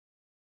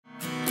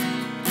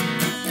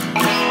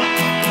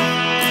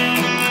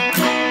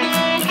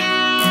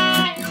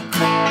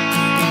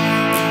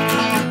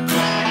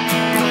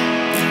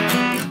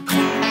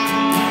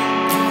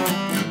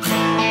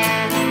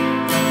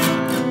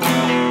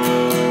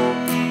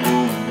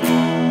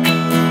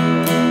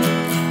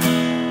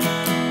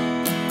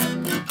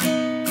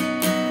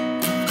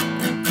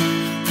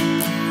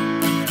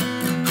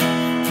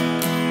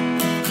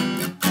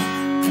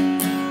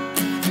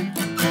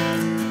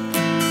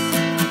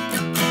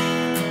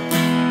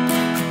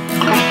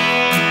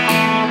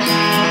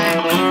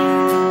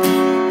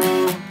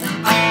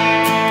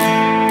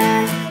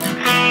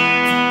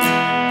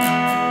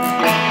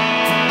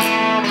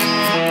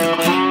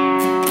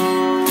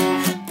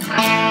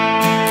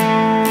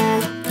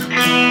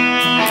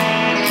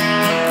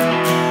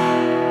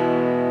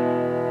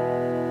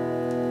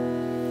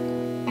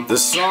The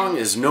song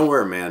is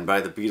Nowhere Man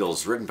by the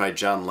Beatles, written by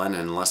John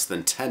Lennon in less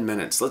than 10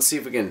 minutes. Let's see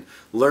if we can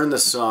learn the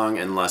song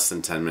in less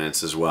than 10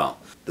 minutes as well.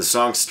 The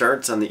song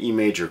starts on the E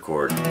major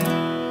chord.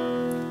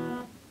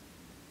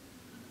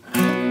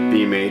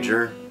 B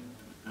major,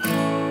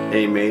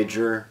 A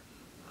major,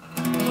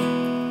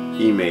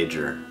 E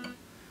major.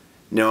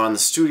 Now on the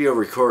studio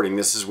recording,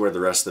 this is where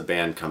the rest of the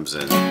band comes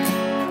in.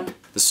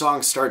 The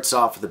song starts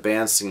off with the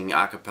band singing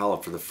a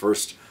cappella for the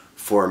first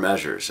 4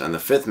 measures. On the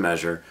 5th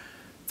measure,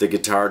 the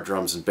guitar,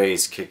 drums, and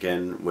bass kick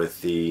in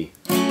with the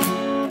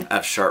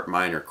F sharp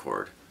minor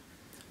chord.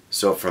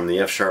 So from the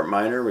F sharp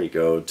minor we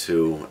go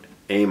to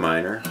A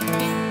minor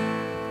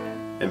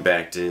and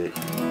back to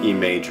E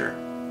major.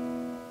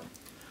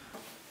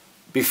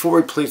 Before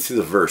we play through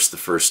the verse the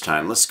first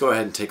time, let's go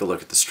ahead and take a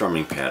look at the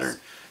strumming pattern.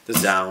 The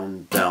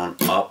down, down,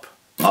 up,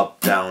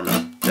 up, down,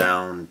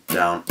 down,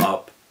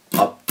 up,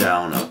 down,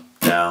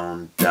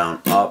 down,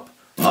 down, up,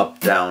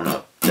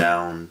 down,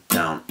 down,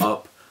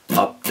 up,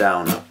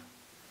 down, up.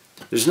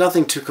 There's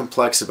nothing too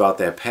complex about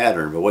that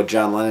pattern, but what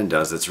John Lennon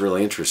does that's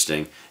really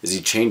interesting is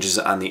he changes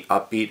on the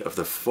upbeat of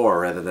the 4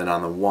 rather than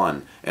on the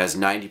 1, as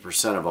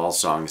 90% of all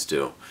songs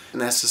do.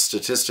 And that's a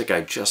statistic I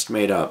just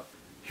made up.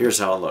 Here's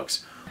how it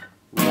looks.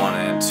 1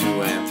 and 2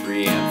 and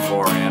 3 and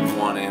 4 and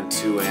 1 and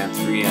 2 and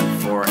 3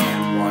 and 4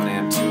 and 1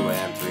 and 2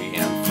 and 3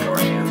 and 4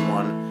 and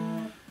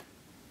 1.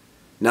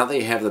 Now that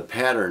you have the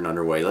pattern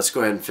underway, let's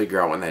go ahead and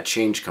figure out when that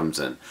change comes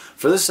in.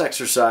 For this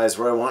exercise,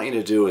 what I want you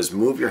to do is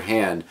move your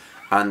hand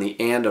on the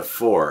and of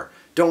 4.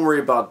 Don't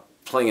worry about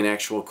playing an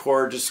actual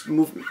chord, just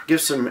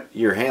give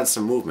your hands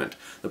some movement.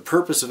 The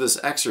purpose of this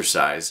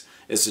exercise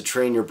is to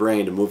train your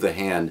brain to move the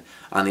hand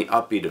on the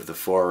upbeat of the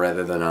 4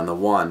 rather than on the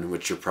 1,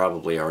 which you're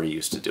probably already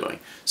used to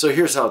doing. So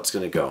here's how it's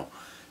going to go.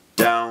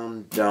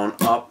 Down, down,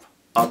 up,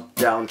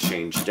 down,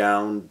 change,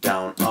 down,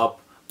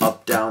 up,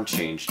 down,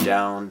 change,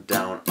 down,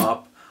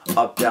 up,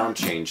 down,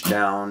 change,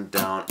 down,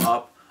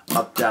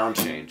 up, down,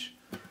 change.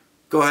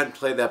 Go ahead and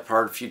play that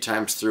part a few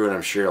times through and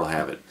I'm sure you'll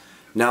have it.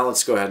 Now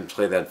let's go ahead and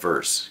play that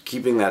verse,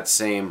 keeping that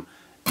same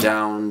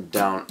down,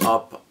 down,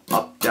 up,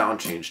 down,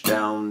 change,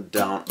 down,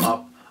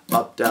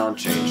 up, down,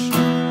 change.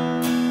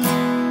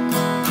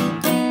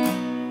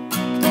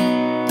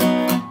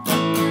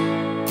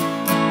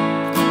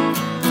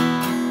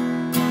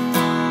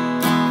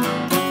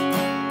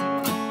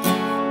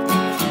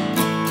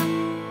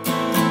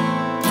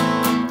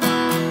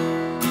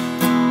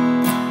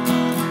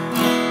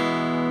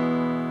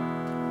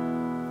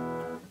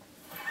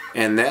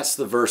 And that's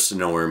the verse to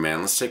Nowhere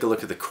Man. Let's take a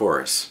look at the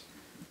chorus.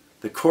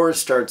 The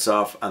chorus starts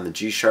off on the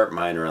G sharp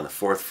minor on the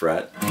 4th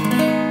fret,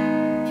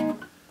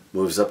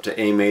 moves up to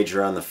A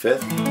major on the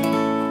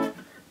 5th,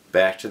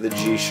 back to the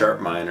G sharp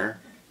minor,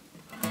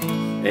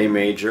 A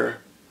major,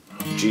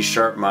 G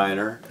sharp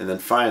minor, and then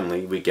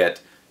finally we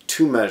get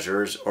 2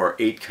 measures or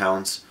 8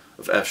 counts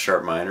of F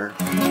sharp minor,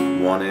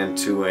 1 and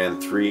 2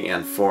 and 3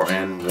 and 4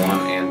 and 1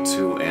 and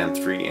 2 and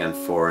 3 and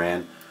 4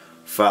 and,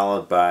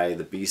 followed by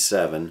the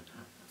B7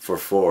 for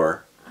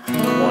 4,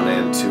 1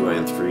 and 2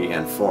 and 3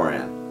 and 4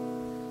 and.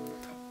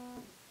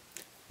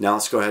 Now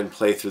let's go ahead and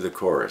play through the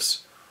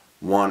chorus.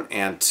 1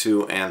 and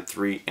 2 and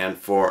 3 and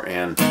 4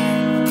 and.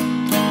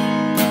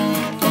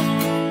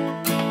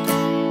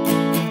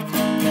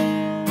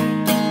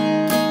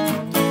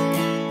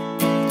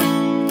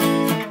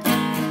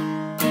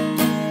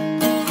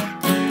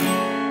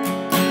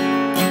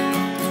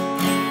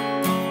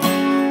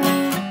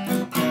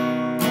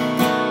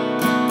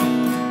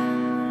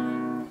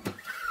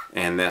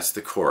 And that's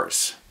the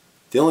chorus.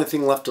 The only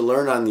thing left to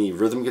learn on the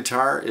rhythm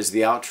guitar is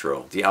the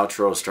outro. The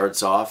outro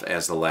starts off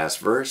as the last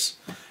verse,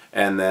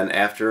 and then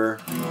after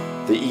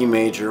the E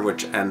major,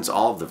 which ends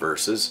all of the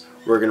verses,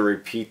 we're going to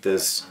repeat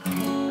this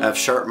F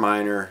sharp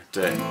minor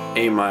to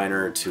A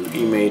minor to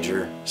E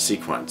major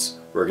sequence.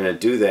 We're going to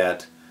do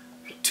that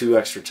 2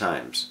 extra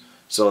times.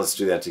 So let's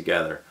do that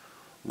together.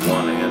 1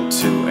 and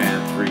 2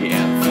 and 3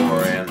 and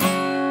 4 and.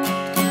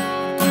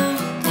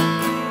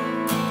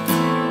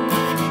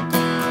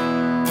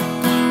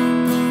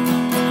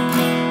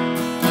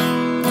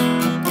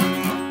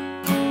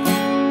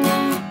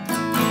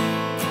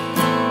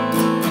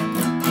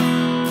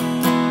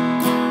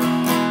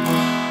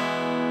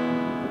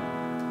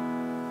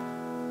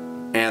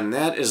 And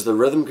that is the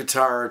rhythm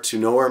guitar to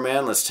Nowhere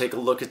Man. Let's take a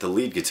look at the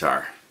lead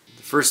guitar.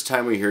 The first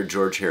time we hear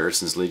George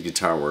Harrison's lead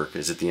guitar work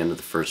is at the end of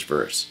the first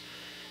verse.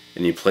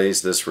 And he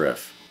plays this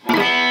riff.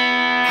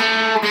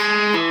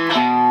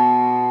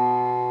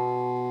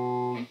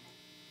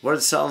 What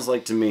it sounds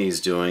like to me he's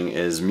doing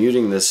is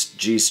muting this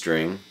G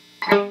string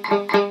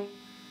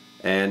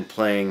and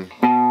playing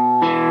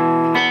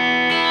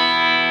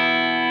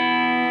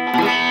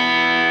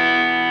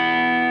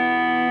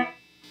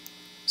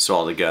so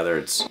all together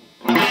it's.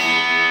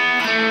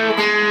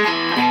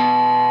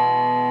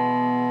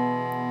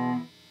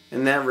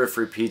 And that riff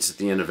repeats at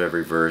the end of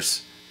every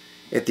verse.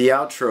 At the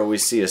outro we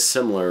see a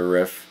similar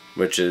riff,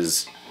 which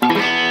is.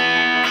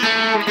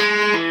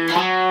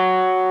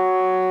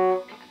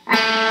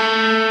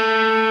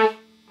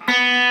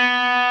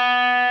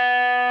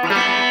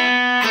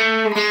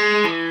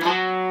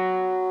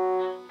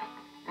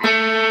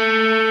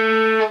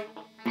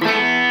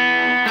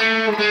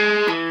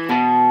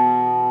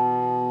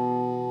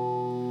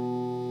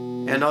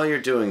 all you're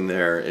doing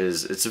there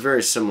is, it's a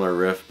very similar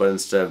riff, but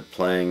instead of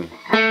playing,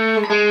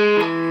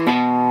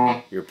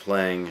 you're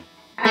playing.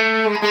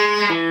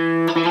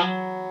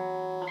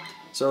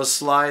 So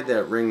slide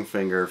that ring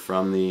finger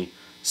from the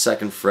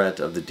 2nd fret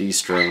of the D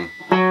string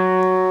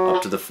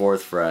up to the 4th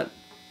fret,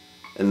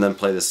 and then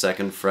play the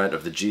 2nd fret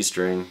of the G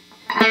string,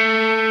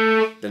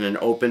 then an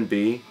open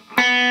B,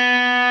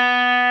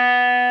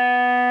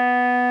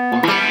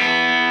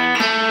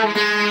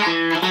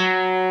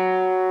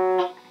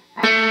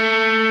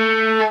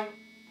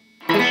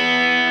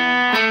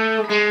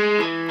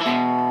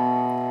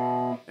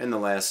 and the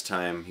last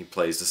time he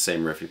plays the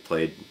same riff he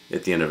played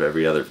at the end of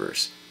every other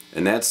verse.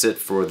 And that's it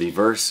for the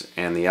verse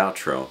and the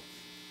outro.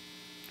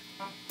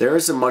 There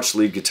isn't much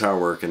lead guitar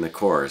work in the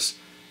chorus.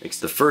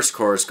 The first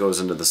chorus goes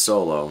into the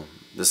solo.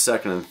 The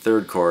second and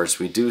third chorus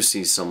we do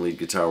see some lead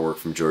guitar work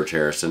from George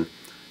Harrison.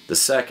 The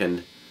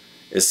second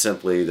is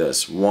simply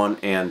this: 1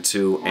 and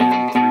 2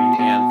 and 3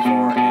 and 4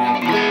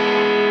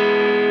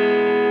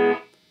 and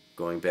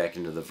going back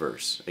into the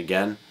verse.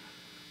 Again,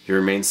 he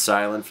remains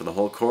silent for the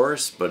whole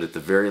chorus, but at the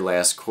very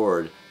last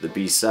chord, the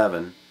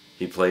B7,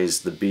 he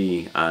plays the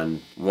B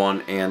on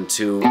 1 and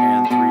 2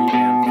 and 3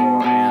 and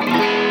 4 and.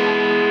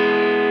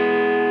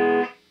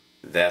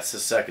 That's the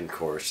second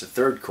chorus. The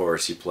third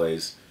chorus he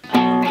plays 1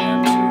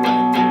 and 2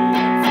 and 3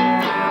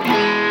 and 4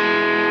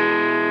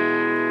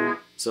 and.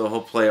 So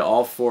he'll play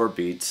all 4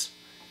 beats.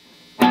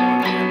 1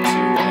 and 2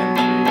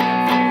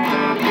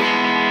 and 3 and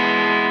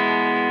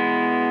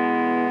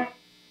 4.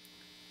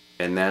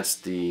 And that's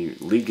the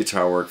lead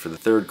guitar work for the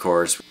third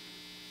chorus.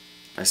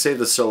 I save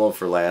the solo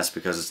for last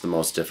because it's the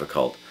most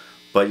difficult,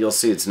 but you'll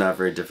see it's not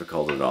very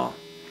difficult at all.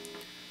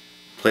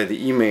 Play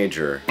the E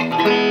major.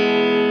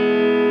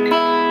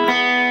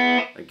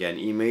 Again,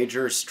 E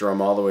major,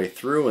 strum all the way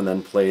through, and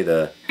then play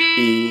the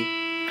E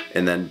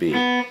and then B.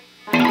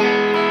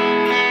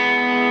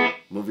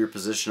 Move your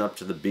position up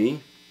to the B.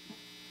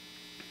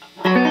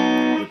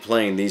 You're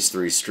playing these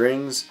 3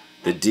 strings,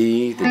 the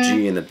D, the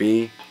G, and the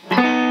B.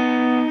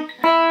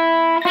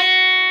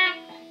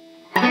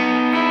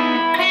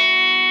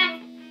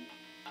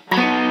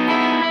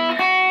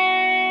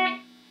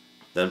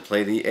 Then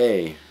play the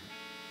A.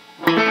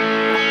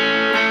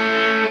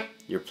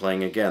 You're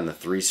playing again the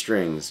 3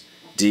 strings,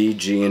 D,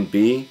 G, and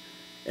B,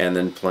 and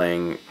then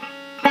playing.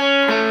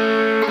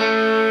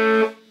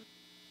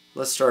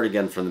 Let's start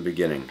again from the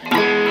beginning.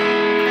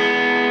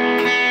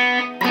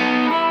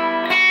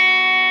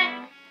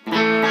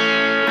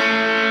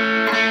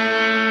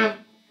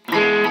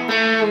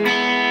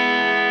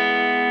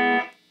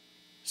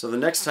 So the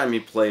next time he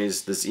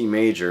plays this E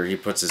major, he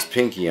puts his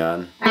pinky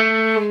on,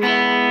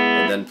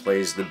 and then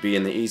plays the B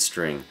and the E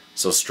string.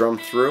 So strum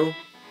through.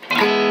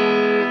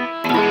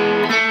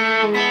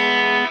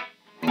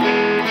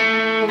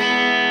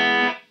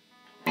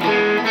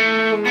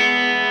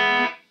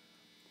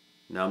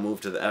 Now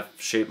move to the F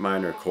sharp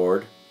minor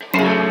chord.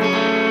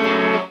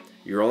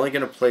 You're only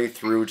going to play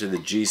through to the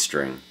G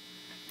string,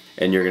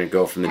 and you're going to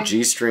go from the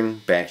G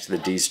string back to the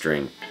D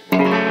string.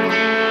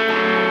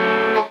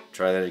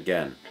 Try that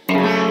again.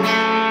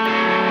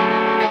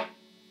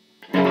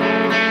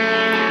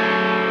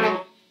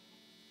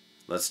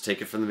 Let's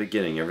take it from the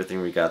beginning,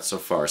 everything we got so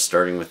far,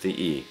 starting with the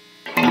E.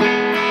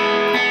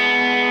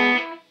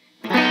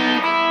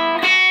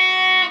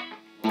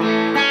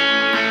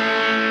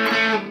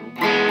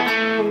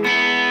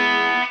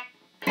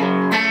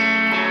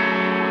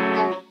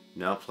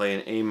 Now play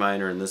an A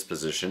minor in this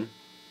position.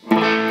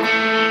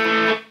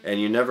 And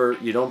you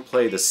don't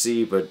play the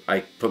C, but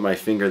I put my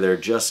finger there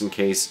just in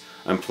case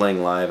I'm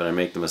playing live and I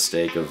make the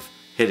mistake of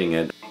hitting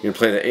it. You're going to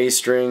play the A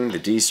string, the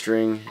D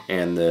string,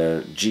 and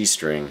the G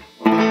string.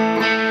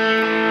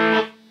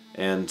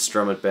 And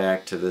strum it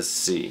back to this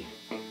C.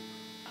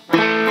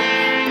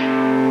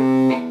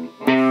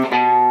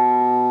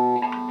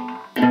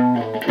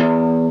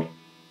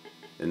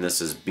 And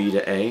this is B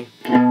to A.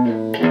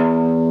 And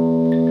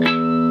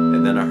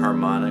then a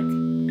harmonic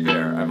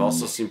there. I've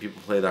also seen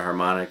people play the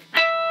harmonic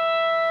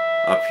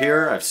up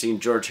here. I've seen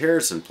George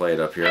Harrison play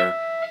it up here,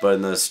 but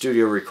in the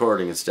studio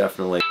recording it's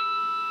definitely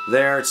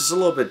there. It's just a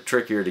little bit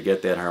trickier to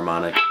get that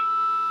harmonic,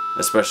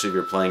 especially if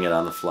you're playing it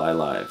on the fly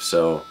live.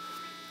 So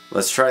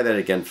let's try that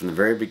again from the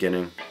very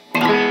beginning.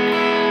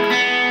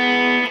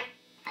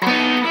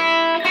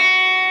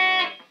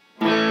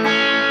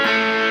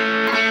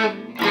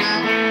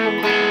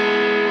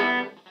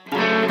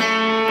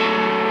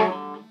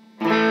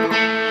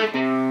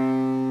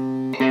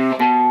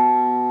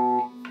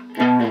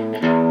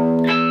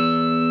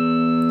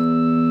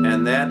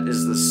 And that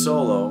is the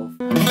solo.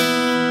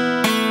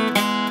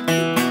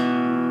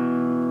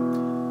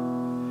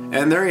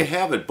 And there you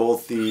have it,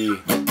 both the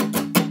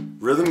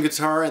rhythm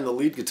guitar and the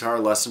lead guitar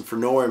lesson for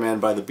Nowhere Man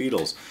by the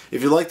Beatles.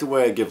 If you like the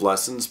way I give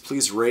lessons,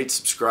 please rate,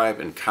 subscribe,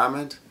 and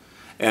comment.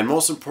 And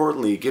most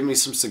importantly, give me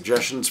some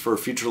suggestions for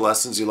future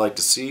lessons you'd like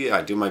to see.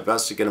 I do my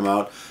best to get them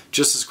out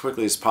just as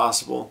quickly as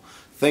possible.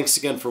 Thanks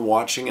again for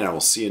watching, and I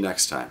will see you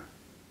next time.